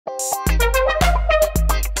Social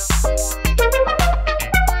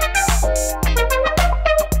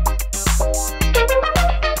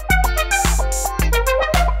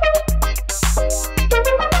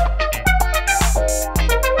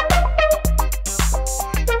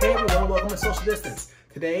distance.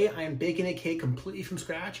 Today I am baking a cake completely from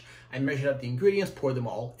scratch. I measured out the ingredients, poured them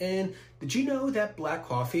all in. Did you know that black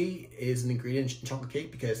coffee is an ingredient in chocolate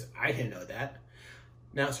cake? Because I didn't know that.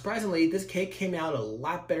 Now, surprisingly, this cake came out a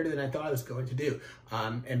lot better than I thought I was going to do.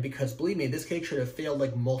 And because, believe me, this cake should have failed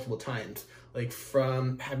like multiple times. Like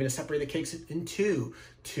from having to separate the cakes in two,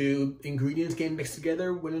 to ingredients getting mixed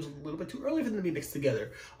together when it was a little bit too early for them to be mixed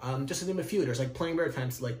together. Just to name a few, there's like plenty of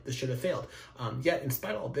times like this should have failed. Yet, in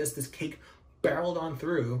spite of all this cake barreled on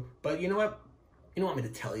through. But you know what? You don't want me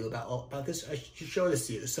to tell you about this. I should show this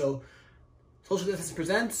to you. So, Social Distance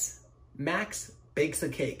presents Max Bakes a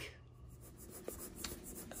Cake.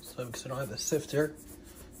 So because I don't have a sifter,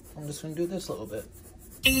 I'm just going to do this a little bit.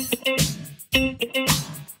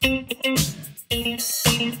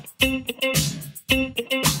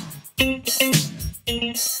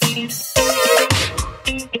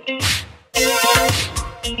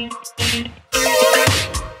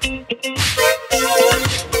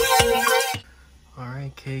 All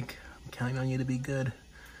right, cake. I'm counting on you to be good.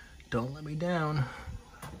 Don't let me down.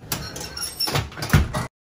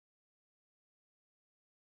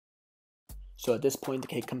 So at this point, the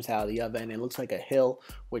cake comes out of the oven. It looks like a hill,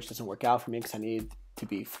 which doesn't work out for me because I need it to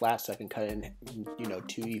be flat so I can cut it in, you know,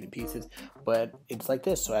 2 even pieces. But it's like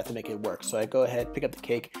this, so I have to make it work. So I go ahead, pick up the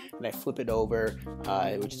cake, and I flip it over,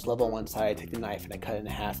 which is level on one side. I take the knife and I cut it in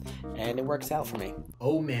half, and it works out for me.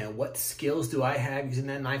 Oh man, what skills do I have using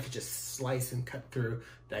that knife to just slice and cut through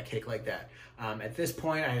that cake like that? At this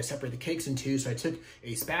point, I had to separate the cakes in two, so I took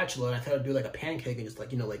a spatula and I thought I'd do like a pancake and just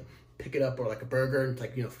like, you know, like pick it up, or like a burger and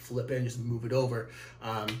like, you know, flip it and just move it over.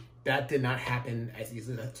 That did not happen as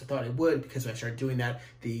easily as I thought it would, because when I started doing that,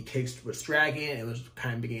 the cakes was dragging and it was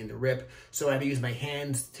kind of beginning to rip. So I had to use my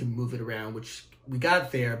hands to move it around, which we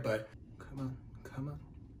got there, but come on, come on.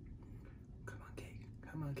 Come on, cake.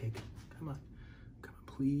 Come on, cake. Come on. Come on,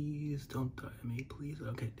 please don't die to me, please.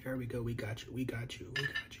 Okay, there we go. We got you. We got you. We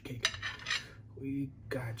got you, cake. We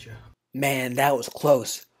got you. Man, that was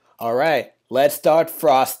close. All right, let's start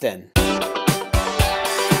frosting.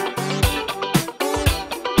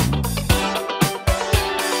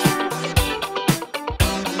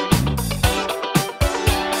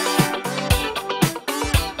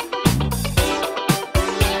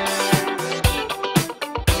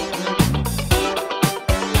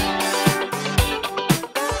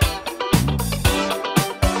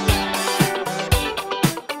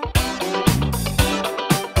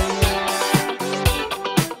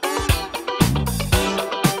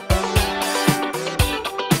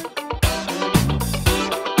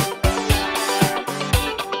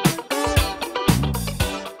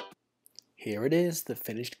 Here it is, the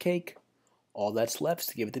finished cake. All that's left is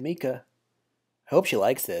to give it to Mikka. I hope she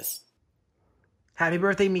likes this. Happy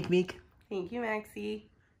birthday, Meek Meek. Thank you, Maxie.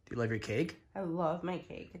 Do you love your cake? I love my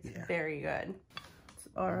cake. It's very good. It's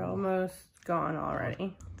almost gone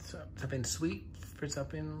already. So, something sweet for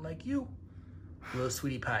something like you. A little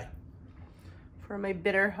sweetie pie. For my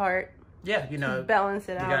bitter heart. Yeah, you know. Balance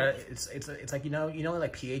it out. It's like, you know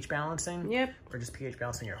like pH balancing? Yep. Or just pH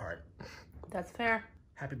balancing your heart. That's fair.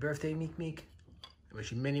 Happy birthday, Meek Meek. I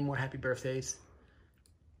wish you many more happy birthdays.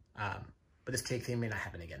 But this cake thing may not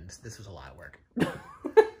happen again. This was a lot of work.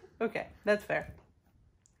 Okay, that's fair.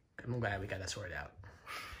 I'm glad we got that sorted out.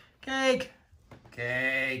 Cake!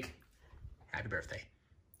 Cake! Happy birthday.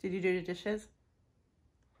 Did you do the dishes?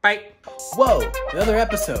 Bye! Whoa! Another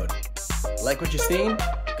episode. Like what you're seeing?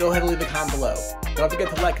 Go ahead and leave a comment below. Don't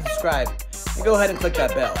forget to like and subscribe. And go ahead and click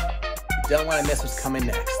that bell. You don't want to miss what's coming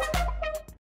next.